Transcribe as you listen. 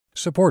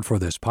Support for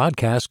this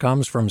podcast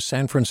comes from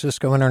San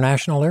Francisco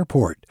International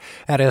Airport.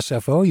 At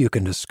SFO, you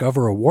can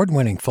discover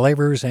award-winning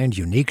flavors and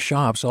unique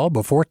shops all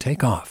before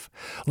takeoff.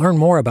 Learn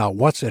more about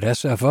what's at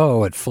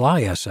SFO at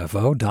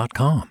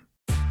flysfo.com.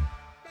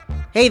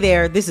 Hey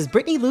there, this is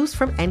Brittany Luce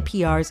from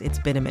NPR's It's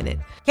Been a Minute.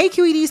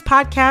 KQED's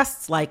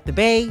podcasts like The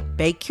Bay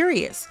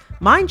Curious,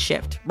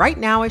 Mindshift, Right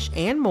Nowish,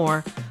 and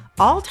more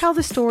all tell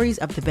the stories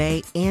of the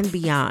Bay and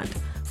beyond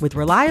with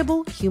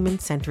reliable,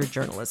 human-centered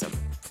journalism.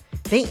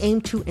 They aim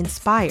to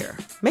inspire,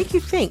 make you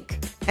think,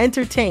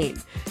 entertain,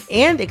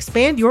 and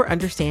expand your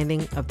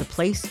understanding of the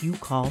place you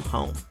call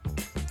home.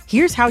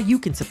 Here's how you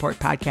can support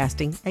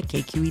podcasting at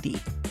KQED.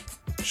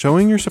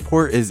 Showing your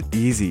support is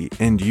easy,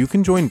 and you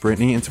can join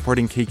Brittany in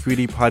supporting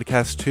KQED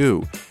Podcast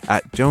too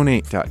at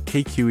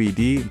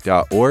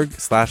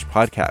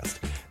donate.kqed.org/podcast.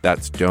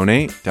 That's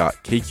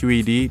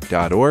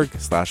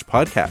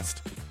donate.kqed.org/podcast.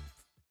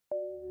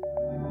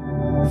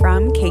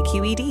 From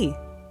KQED.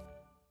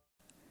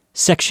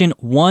 Section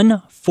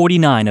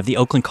 149 of the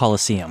Oakland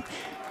Coliseum.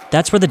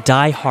 That's where the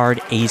die-hard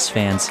A's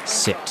fans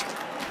sit.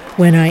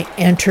 When I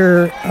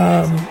enter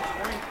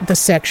the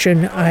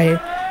section, I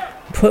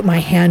put my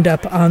hand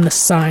up on the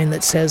sign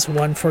that says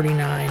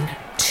 149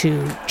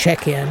 to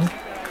check in,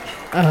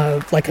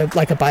 like a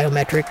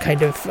biometric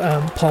kind of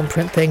palm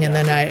print thing, and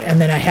then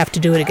I have to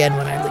do it again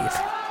when I leave.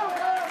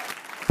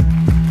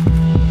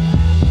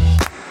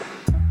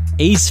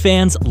 A's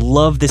fans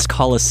love this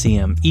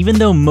Coliseum, even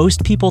though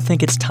most people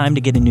think it's time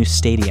to get a new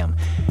stadium.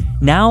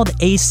 Now the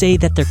A's say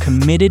that they're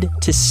committed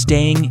to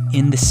staying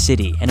in the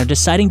city and are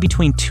deciding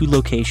between two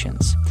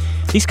locations.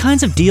 These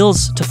kinds of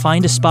deals to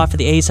find a spot for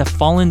the A's have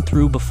fallen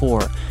through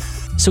before.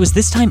 So is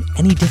this time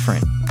any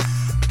different?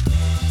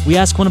 We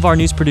asked one of our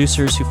news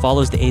producers who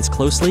follows the A's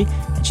closely,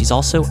 and she's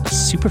also a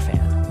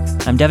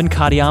superfan. I'm Devin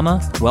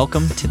Katayama.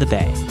 Welcome to the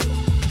Bay.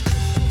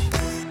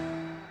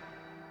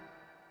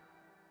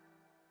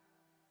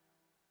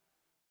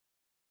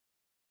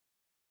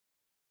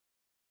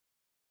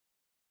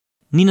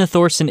 Nina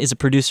Thorson is a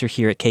producer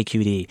here at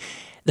KQED.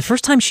 The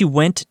first time she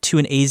went to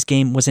an A's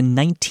game was in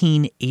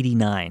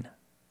 1989.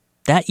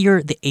 That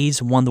year, the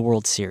A's won the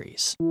World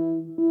Series.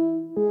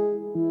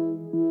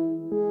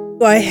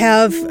 I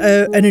have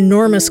an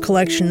enormous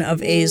collection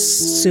of A's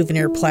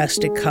souvenir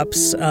plastic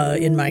cups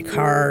in my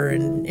car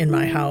and in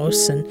my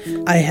house. And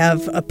I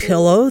have a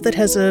pillow that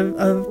has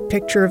a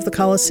picture of the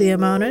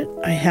Coliseum on it.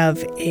 I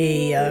have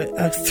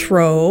a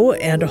throw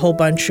and a whole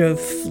bunch of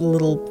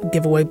little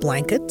giveaway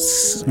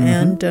blankets. Mm-hmm.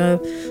 And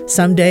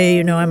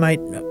someday, I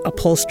might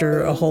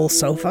upholster a whole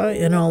sofa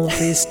in all of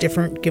these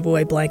different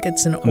giveaway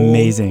blankets and old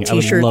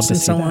T-shirts and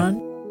so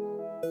on.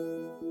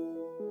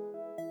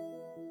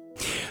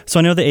 So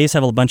I know the A's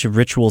have a bunch of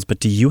rituals, but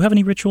do you have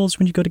any rituals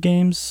when you go to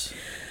games?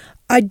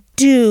 I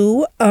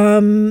do.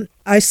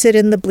 I sit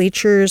in the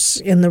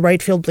bleachers, in the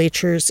right field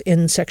bleachers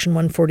in section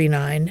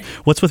 149.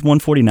 What's with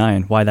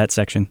 149? Why that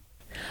section?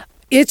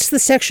 It's the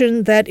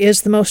section that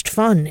is the most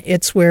fun.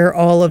 It's where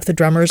all of the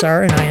drummers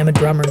are, and I am a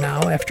drummer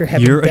now after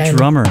having You're a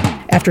drummer.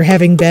 After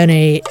having been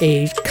a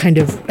kind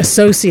of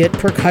associate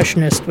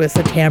percussionist with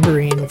a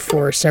tambourine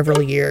for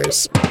several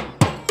years.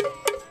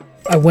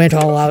 I went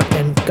all out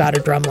and got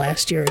a drum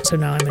last year, so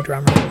now I'm a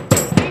drummer.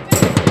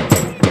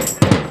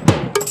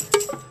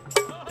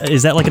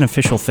 Is that like an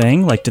official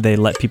thing? Like, do they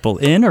let people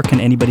in, or can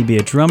anybody be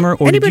a drummer?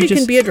 Or anybody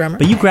can be a drummer.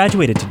 But you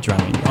graduated to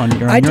drumming on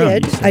your own.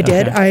 I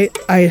did.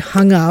 I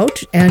hung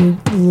out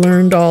and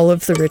learned all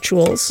of the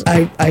rituals.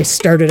 I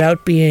started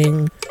out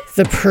being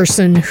the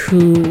person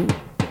who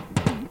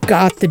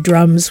got the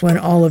drums when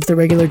all of the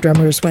regular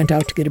drummers went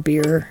out to get a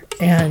beer,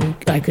 and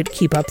I could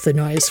keep up the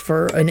noise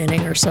for an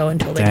inning or so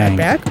until they got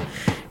back.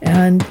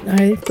 And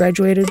I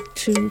graduated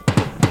to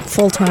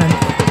full-time.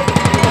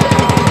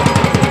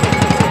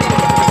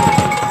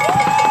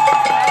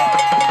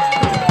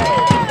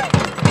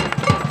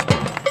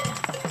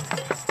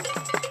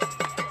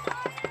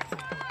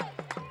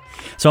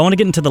 So I want to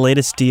get into the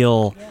latest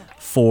deal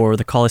for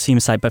the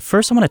Coliseum site, but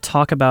first I want to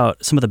talk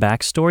about some of the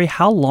backstory.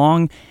 How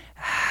long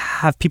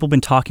have people been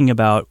talking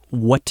about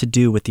what to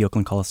do with the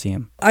Oakland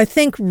Coliseum? I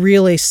think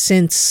really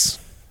since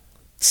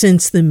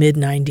the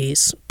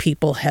mid-'90s,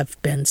 people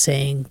have been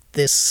saying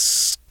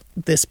this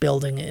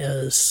building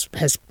has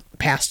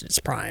past its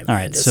prime. All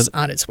right, and is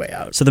on its way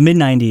out. So the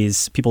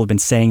mid-'90s, people have been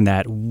saying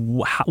that.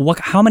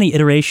 How many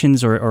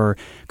iterations or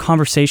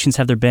conversations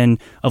have there been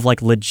of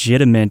like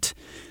legitimate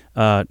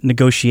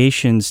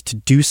negotiations to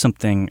do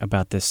something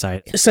about this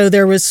site? So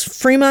there was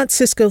Fremont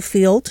Cisco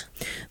Field,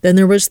 then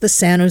there was the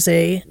San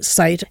Jose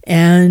site,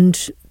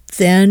 and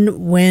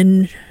then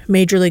when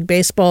Major League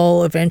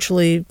Baseball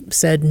eventually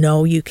said,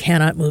 no, you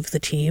cannot move the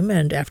team,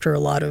 and after a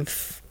lot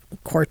of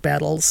court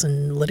battles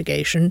and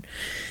litigation,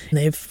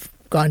 they've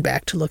gone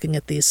back to looking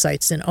at these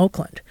sites in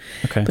Oakland.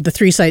 Okay. But the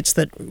three sites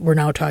that we're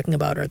now talking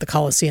about are the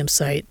Coliseum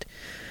site,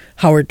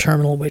 Howard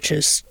Terminal, which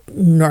is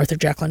north of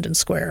Jack London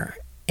Square,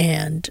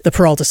 and the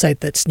Peralta site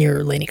that's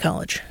near Laney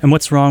College. And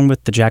what's wrong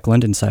with the Jack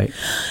London site?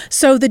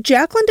 So the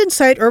Jack London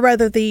site, or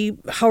rather the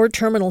Howard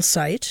Terminal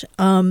site,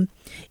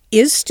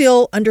 is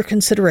still under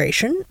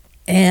consideration.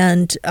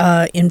 And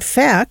in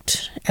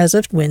fact, as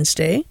of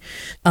Wednesday,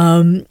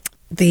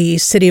 the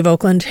City of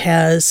Oakland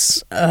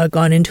has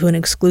gone into an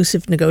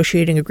exclusive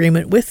negotiating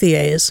agreement with the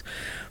A's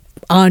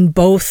on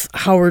both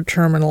Howard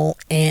Terminal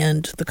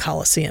and the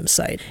Coliseum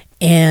site.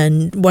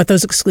 And what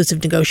those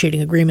exclusive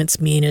negotiating agreements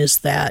mean is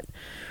that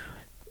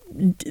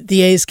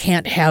the A's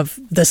can't have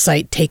the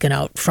site taken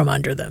out from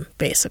under them,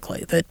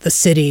 basically. That the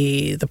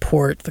city, the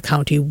port, the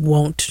county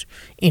won't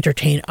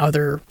entertain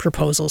other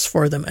proposals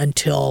for them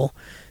until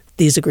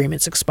these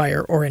agreements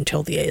expire or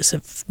until the A's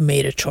have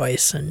made a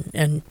choice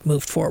and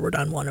moved forward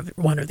on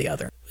one or the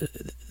other.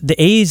 The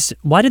A's,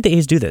 why did the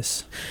A's do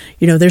this?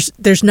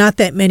 There's not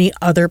that many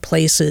other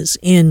places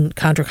in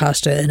Contra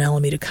Costa and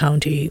Alameda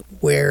County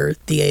where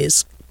the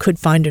A's could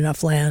find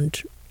enough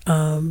land.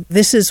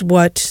 This is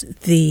what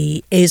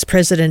the A's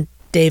president,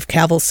 Dave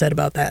Kaval, said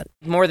about that.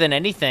 More than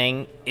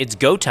anything, it's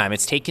go time.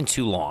 It's taken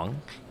too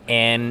long.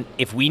 And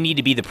if we need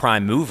to be the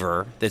prime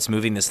mover that's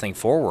moving this thing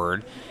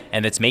forward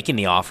and that's making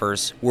the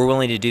offers, we're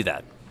willing to do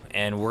that.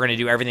 And we're going to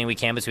do everything we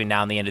can between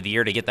now and the end of the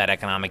year to get that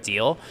economic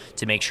deal,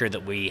 to make sure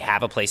that we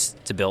have a place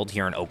to build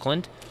here in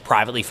Oakland,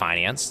 privately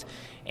financed.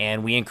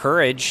 And we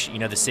encourage,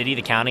 the city,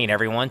 the county, and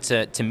everyone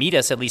to meet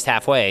us at least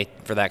halfway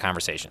for that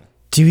conversation.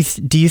 Do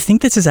you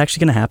think this is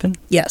actually going to happen?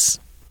 Yes.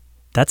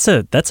 That's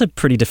a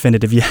pretty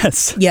definitive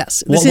yes.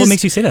 Yes. What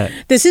makes you say that?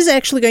 This is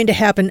actually going to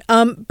happen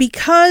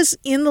because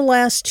in the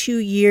last 2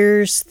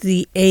 years,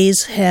 the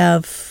A's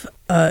have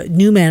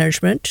new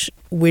management,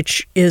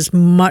 which is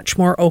much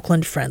more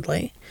Oakland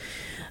friendly.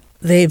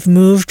 They've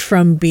moved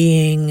from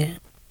being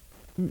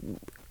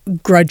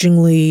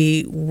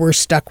grudgingly, we're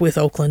stuck with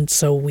Oakland,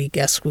 so we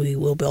guess we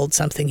will build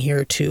something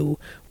here, to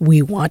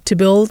we want to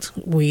build.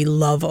 We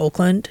love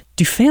Oakland.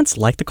 Do fans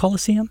like the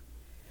Coliseum?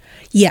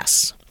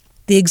 Yes.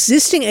 The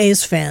existing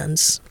A's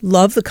fans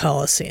love the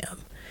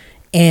Coliseum,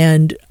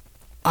 and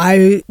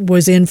I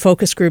was in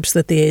focus groups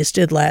that the A's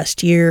did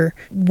last year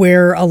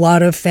where a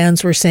lot of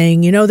fans were saying,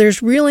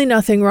 there's really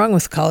nothing wrong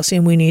with the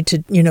Coliseum. We need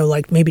to,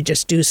 maybe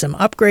just do some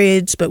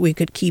upgrades, but we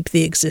could keep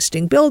the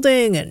existing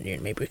building and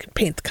maybe we could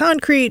paint the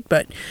concrete,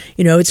 but,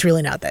 it's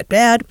really not that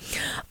bad.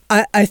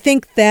 I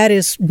think that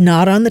is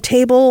not on the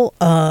table.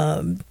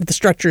 The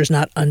structure is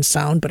not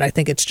unsound, but I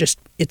think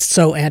it's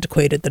so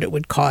antiquated that it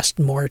would cost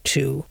more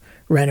to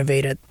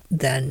renovate it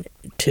than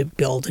to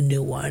build a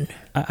new one.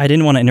 I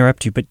didn't want to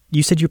interrupt you, but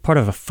you said you're part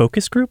of a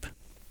focus group?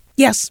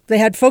 Yes, they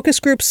had focus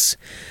groups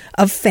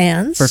of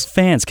fans. For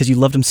fans, because you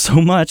loved them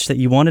so much that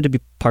you wanted to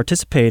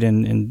participate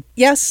in.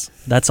 Yes.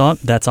 That's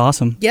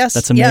awesome. Yes.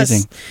 That's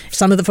amazing. Yes.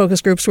 Some of the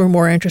focus groups were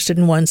more interested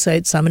in one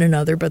site, some in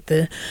another, but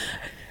the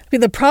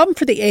problem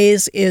for the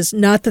A's is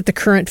not that the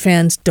current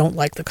fans don't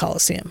like the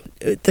Coliseum.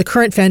 The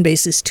current fan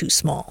base is too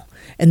small.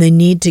 And they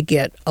need to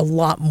get a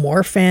lot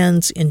more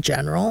fans in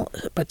general,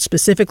 but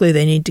specifically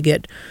they need to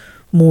get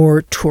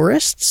more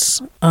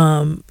tourists.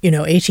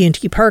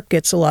 AT&T Park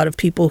gets a lot of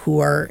people who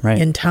are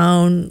in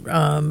town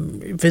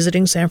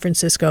visiting San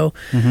Francisco.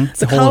 Mm-hmm.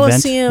 The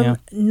Coliseum,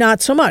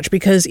 not so much,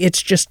 because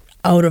it's just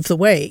out of the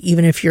way.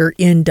 Even if you're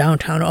in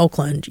downtown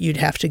Oakland, you'd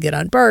have to get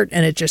on BART,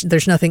 and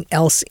there's nothing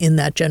else in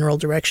that general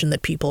direction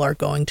that people are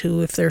going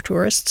to if they're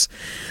tourists.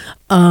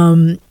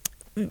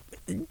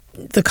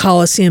 The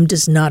Coliseum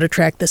does not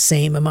attract the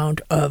same amount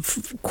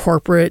of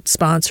corporate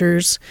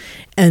sponsors,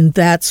 and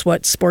that's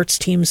what sports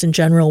teams in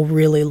general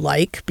really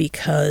like,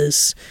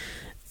 because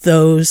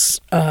those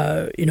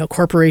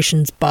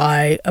corporations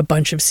buy a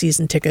bunch of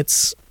season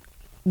tickets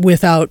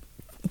without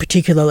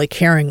particularly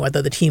caring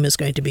whether the team is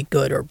going to be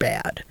good or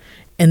bad,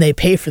 and they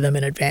pay for them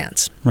in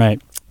advance.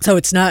 Right. So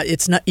it's not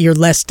you're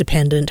less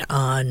dependent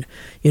on,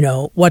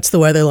 what's the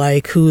weather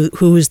like,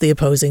 who is the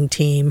opposing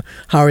team,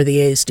 how are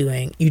the A's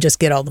doing? You just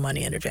get all the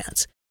money in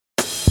advance.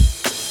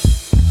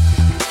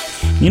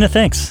 Nina,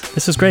 thanks.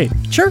 This was great.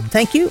 Sure,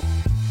 thank you.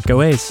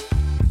 Go A's.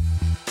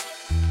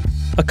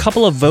 A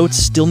couple of votes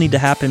still need to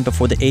happen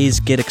before the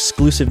A's get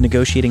exclusive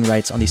negotiating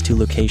rights on these two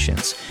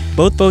locations.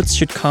 Both votes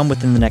should come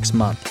within the next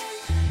month.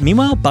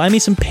 Meanwhile, buy me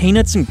some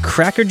peanuts and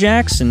Cracker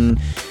Jacks, and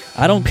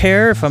I don't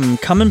care if I'm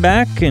coming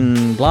back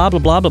and blah, blah,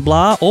 blah, blah,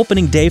 blah.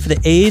 Opening day for the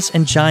A's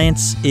and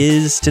Giants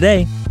is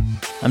today.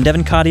 I'm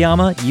Devin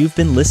Katayama. You've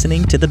been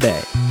listening to The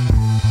Bay.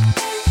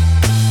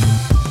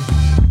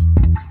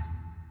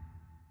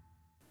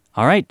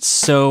 All right,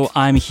 so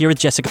I'm here with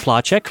Jessica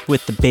Plachek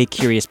with the Bay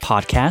Curious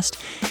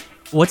podcast.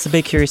 What's the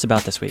Bay Curious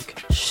about this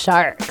week?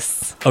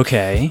 Sharks.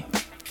 Okay,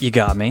 you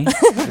got me.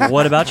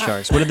 What about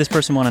sharks? What did this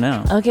person want to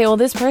know? Okay, well,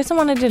 this person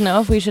wanted to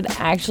know if we should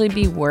actually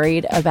be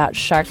worried about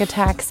shark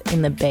attacks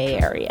in the Bay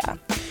Area.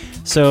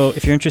 So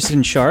if you're interested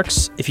in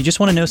sharks, if you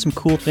just want to know some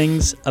cool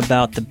things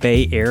about the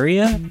Bay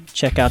Area,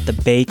 check out the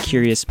Bay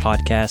Curious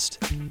podcast.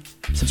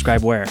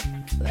 Subscribe where?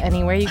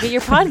 Anywhere you get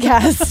your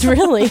podcasts,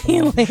 really.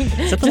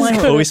 Is that the line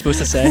we're always supposed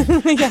to say?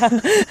 Yeah.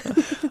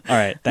 All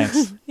right,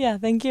 thanks. Yeah,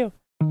 thank you.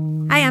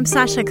 Hi, I'm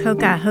Sasha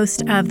Coca,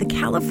 host of the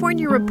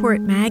California Report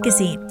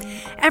magazine.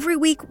 Every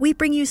week, we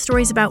bring you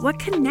stories about what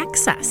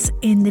connects us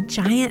in the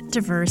giant,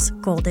 diverse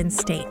Golden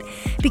State.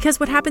 Because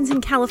what happens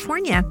in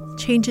California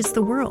changes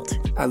the world.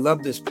 I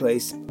love this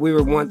place. We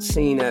were once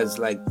seen as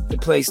like the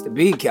place to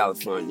be,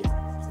 California.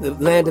 The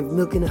land of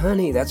milk and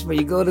honey. That's where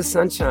you go to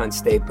Sunshine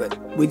State, but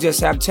we just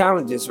have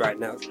challenges right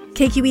now.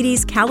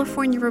 KQED's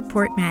California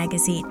Report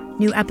magazine.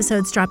 New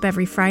episodes drop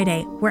every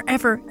Friday,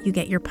 wherever you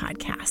get your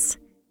podcasts.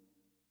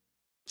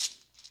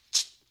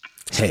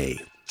 Hey,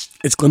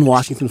 it's Glenn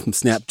Washington from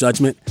Snap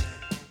Judgment.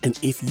 And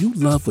if you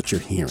love what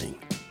you're hearing,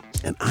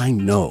 and I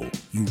know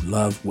you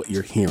love what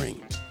you're hearing,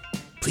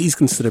 please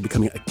consider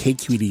becoming a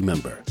KQED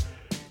member.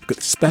 You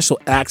get special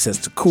access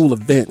to cool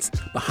events,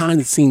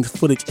 behind-the-scenes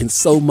footage, and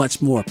so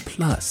much more.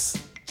 Plus,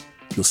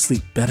 you'll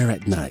sleep better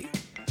at night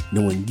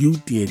knowing you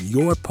did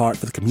your part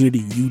for the community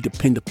you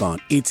depend upon.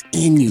 It's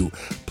in you.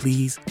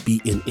 Please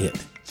be in it.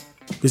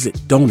 Visit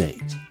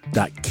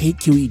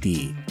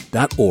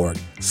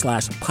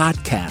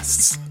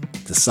donate.kqed.org/podcasts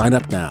to sign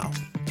up now.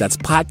 That's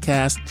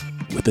podcast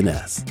with an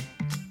S.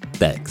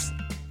 Thanks.